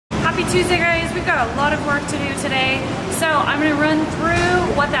Happy Tuesday, guys. We've got a lot of work to do today. So I'm gonna run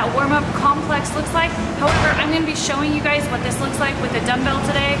through what that warm-up complex looks like. However, I'm gonna be showing you guys what this looks like with a dumbbell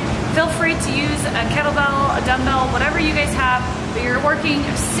today. Feel free to use a kettlebell, a dumbbell, whatever you guys have, but you're working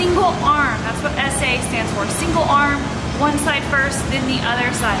single arm. That's what SA stands for. Single arm, one side first, then the other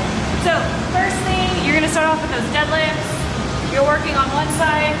side. So first thing, you're gonna start off with those deadlifts. You're working on one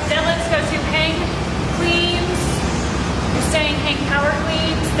side. Deadlifts go to hang cleans. You're staying hang power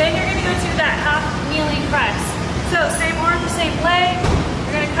cleans. Then you're gonna go to that half kneeling press. So same arm, same leg.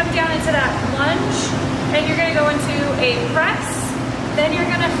 You're gonna come down into that lunge, and you're gonna go into a press. Then you're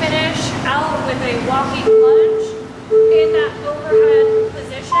gonna finish out with a walking lunge in that overhead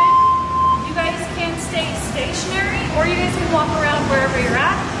position. You guys can stay stationary, or you guys can walk around wherever you're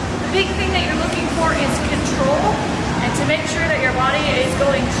at. The big thing that you're looking for is control, and to make sure that your body is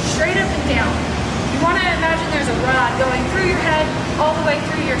going straight up and down. You want to imagine there's a rod going through your head, all the way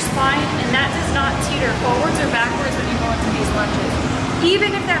through your spine, and that does not teeter forwards or backwards when you go into these lunges. Even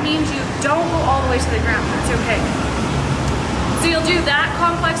if that means you don't go all the way to the ground, that's okay. So you'll do that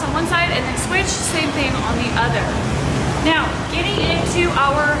complex on one side and then switch, same thing on the other. Now, getting into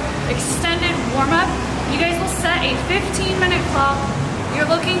our extended warm-up, you guys will set a 15-minute clock. You're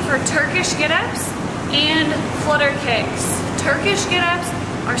looking for Turkish get-ups and flutter kicks. Turkish get-ups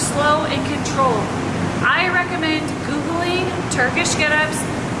are slow and controlled. I recommend Googling Turkish get-ups,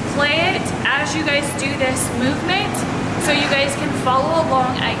 play it as you guys do this movement so you guys can follow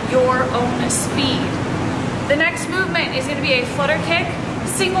along at your own speed. The next movement is gonna be a flutter kick,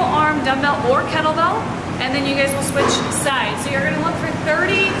 single arm dumbbell or kettlebell, and then you guys will switch sides. So you're gonna look for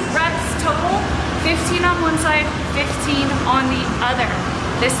 30 reps total, 15 on one side, 15 on the other.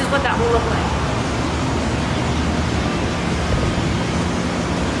 This is what that will look like.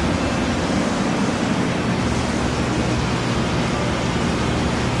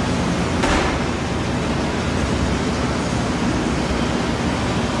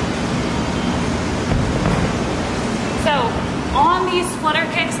 On these flutter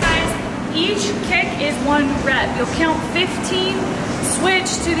kicks, guys, each kick is 1 rep. You'll count 15,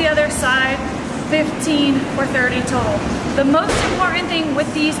 switch to the other side, 15 for 30 total. The most important thing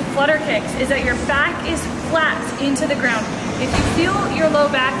with these flutter kicks is that your back is flat into the ground. If you feel your low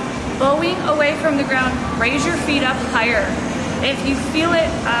back bowing away from the ground, raise your feet up higher. If you feel it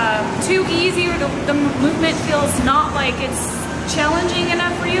too easy or the movement feels not like it's challenging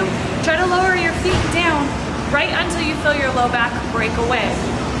enough for you, try to lower your feet down right until you feel your low back break away.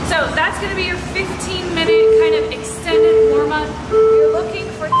 So that's gonna be your 15-minute kind of extended warm-up. You're looking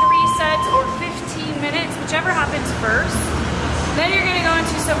for 3 sets or 15 minutes, whichever happens first. Then you're gonna go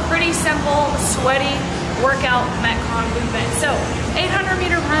into some pretty simple, sweaty workout Metcon movement. So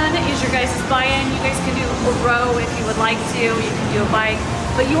 800-meter run is your guys' buy-in. You guys can do a row if you would like to. You can do a bike,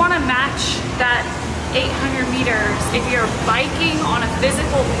 but you wanna match that 800 meters. If you're biking on a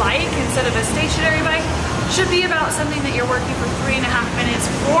physical bike instead of a stationary bike, should be about something that you're working for 3.5 minutes,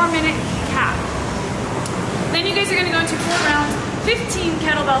 4-minute cap. Then you guys are gonna go into 4 rounds, 15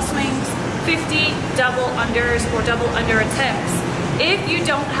 kettlebell swings, 50 double unders or double under attempts. If you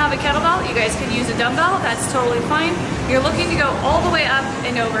don't have a kettlebell, you guys can use a dumbbell, that's totally fine. You're looking to go all the way up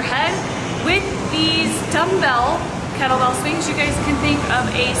and overhead. With these dumbbell kettlebell swings, you guys can think of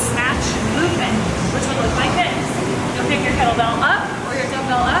a snatch movement, which would look like this. You'll pick your kettlebell up or your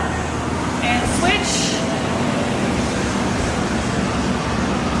dumbbell up and switch.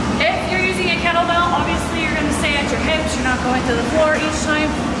 If you're using a kettlebell, obviously you're gonna stay at your hips, you're not going to the floor each time,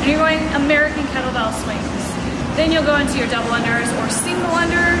 and you're going American kettlebell swings. Then you'll go into your double unders or single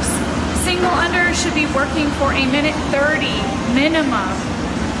unders. Single unders should be working for 1:30 minimum.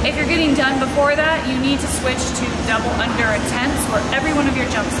 If you're getting done before that, you need to switch to double under attempts where every one of your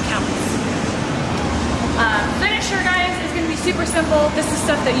jumps counts. Finisher, guys, is gonna be super simple. This is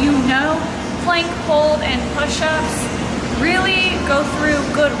stuff that you know. Plank, hold, and push-ups. Really go through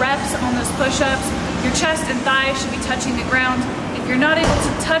good reps on those push-ups. Your chest and thighs should be touching the ground. If you're not able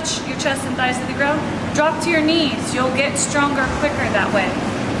to touch your chest and thighs to the ground, drop to your knees. You'll get stronger quicker that way.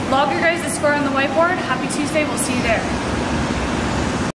 Log your guys' score on the whiteboard. Happy Tuesday, we'll see you there.